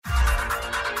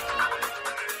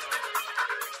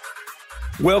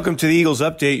Welcome to the Eagles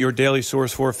Update, your daily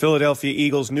source for Philadelphia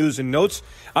Eagles news and notes.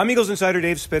 I'm Eagles insider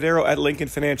Dave Spadaro at Lincoln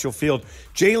Financial Field.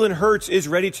 Jalen Hurts is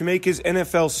ready to make his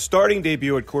NFL starting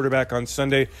debut at quarterback on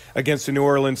Sunday against the New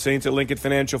Orleans Saints at Lincoln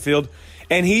Financial Field.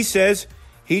 And he says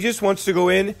he just wants to go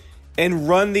in and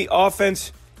run the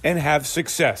offense and have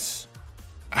success.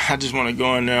 I just want to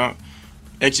go in there,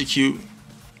 execute,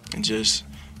 and just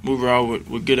move around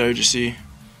with good urgency.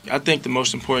 I think the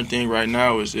most important thing right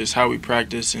now is how we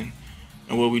practice and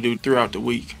what we do throughout the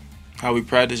week. How we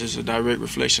practice is a direct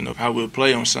reflection of how we'll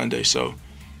play on Sunday. So,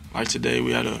 like today,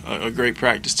 we had a great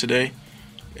practice today,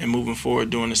 and moving forward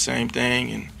doing the same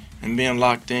thing and being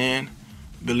locked in,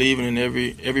 believing in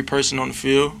every person on the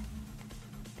field,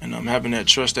 and having that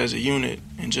trust as a unit,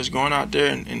 and just going out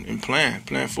there and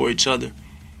playing for each other,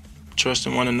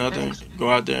 trusting one another, and go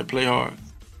out there and play hard.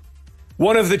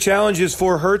 One of the challenges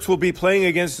for Hurts will be playing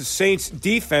against the Saints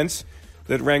defense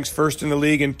that ranks first in the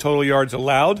league in total yards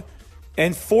allowed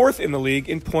and fourth in the league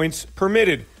in points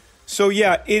permitted. So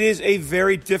yeah, it is a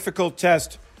very difficult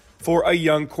test for a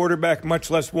young quarterback, much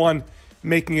less one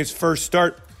making his first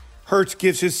start. Hurts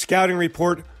gives his scouting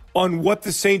report on what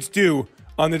the Saints do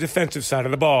on the defensive side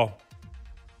of the ball.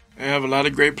 They have a lot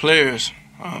of great players,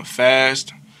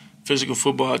 fast, physical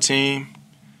football team,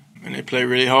 and they play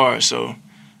really hard. So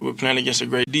we're playing against a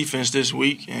great defense this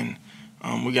week, and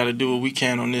we got to do what we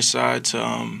can on this side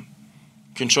to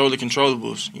control the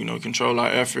controllables, control our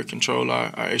effort, control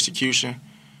our execution,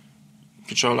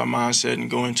 control our mindset, and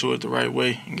go into it the right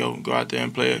way and go out there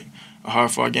and play a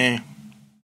hard-fought game.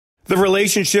 The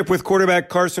relationship with quarterback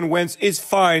Carson Wentz is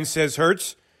fine, says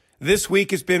Hurts. This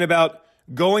week has been about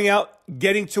going out,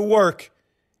 getting to work,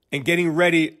 and getting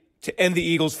ready to end the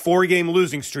Eagles' 4-game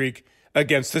losing streak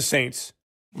against the Saints.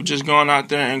 We're just going out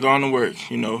there and going to work,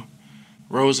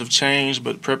 Roles have changed,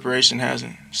 but preparation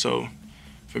hasn't. So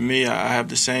for me, I have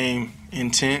the same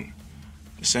intent,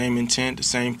 the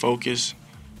same focus.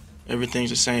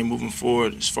 Everything's the same moving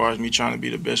forward as far as me trying to be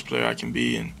the best player I can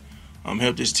be and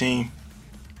help this team.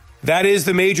 That is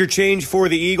the major change for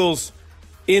the Eagles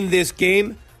in this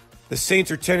game. The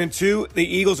Saints are 10-2. The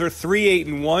Eagles are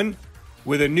 3-8-1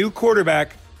 with a new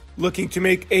quarterback looking to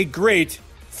make a great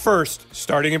first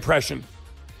starting impression.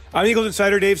 I'm Eagles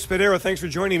insider Dave Spadaro. Thanks for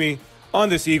joining me on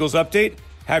this Eagles Update.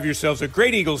 Have yourselves a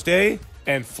great Eagles day,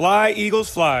 and fly, Eagles,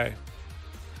 fly.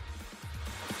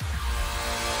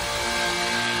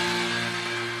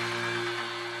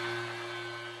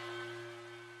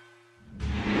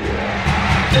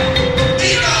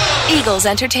 Eagles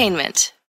Entertainment.